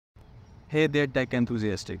Hey there, tech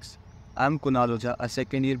enthusiasts. I'm Kunal Oja, a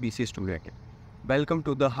second year BC student. Welcome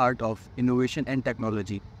to the heart of innovation and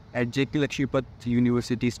technology at J.K. Lakshipat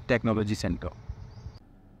University's Technology Center.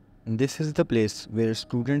 This is the place where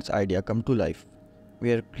students' ideas come to life,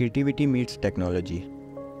 where creativity meets technology,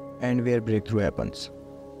 and where breakthrough happens.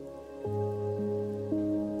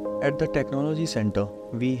 At the Technology Center,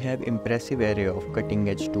 we have impressive array of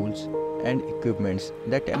cutting-edge tools and equipments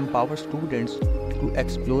that empower students to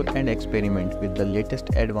explore and experiment with the latest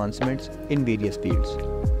advancements in various fields.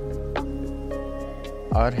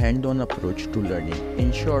 Our hands-on approach to learning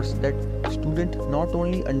ensures that students not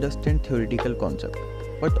only understand theoretical concepts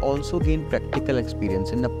but also gain practical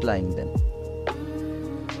experience in applying them.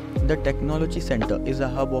 The Technology Center is a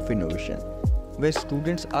hub of innovation, where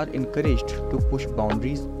students are encouraged to push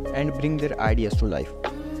boundaries and bring their ideas to life.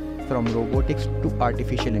 From robotics to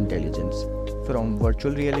artificial intelligence, from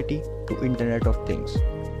virtual reality to Internet of Things,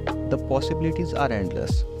 the possibilities are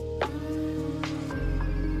endless.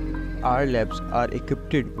 Our labs are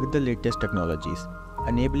equipped with the latest technologies,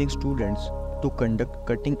 enabling students to conduct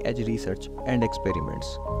cutting-edge research and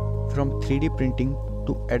experiments. From 3D printing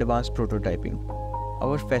to advanced prototyping,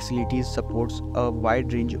 our facilities supports a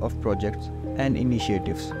wide range of projects and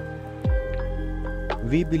initiatives.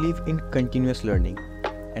 We believe in continuous learning,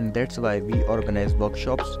 and that's why we organize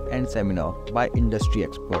workshops and seminars by industry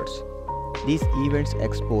experts. These events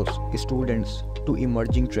expose students to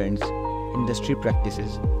emerging trends, industry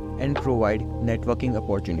practices, and provide networking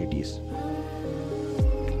opportunities.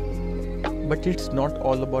 But it's not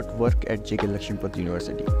all about work at J.K. Lakshipat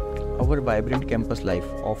University. Our vibrant campus life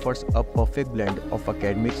offers a perfect blend of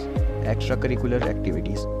academics, extracurricular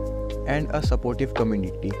activities, and a supportive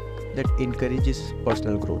community that encourages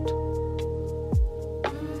personal growth.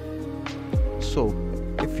 So,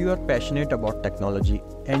 if you are passionate about technology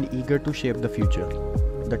and eager to shape the future,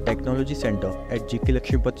 the Technology Center at J.K.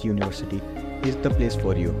 Lakshipat University is the place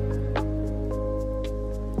for you.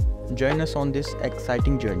 Join us on this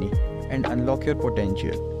exciting journey and unlock your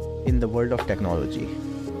potential in the world of technology.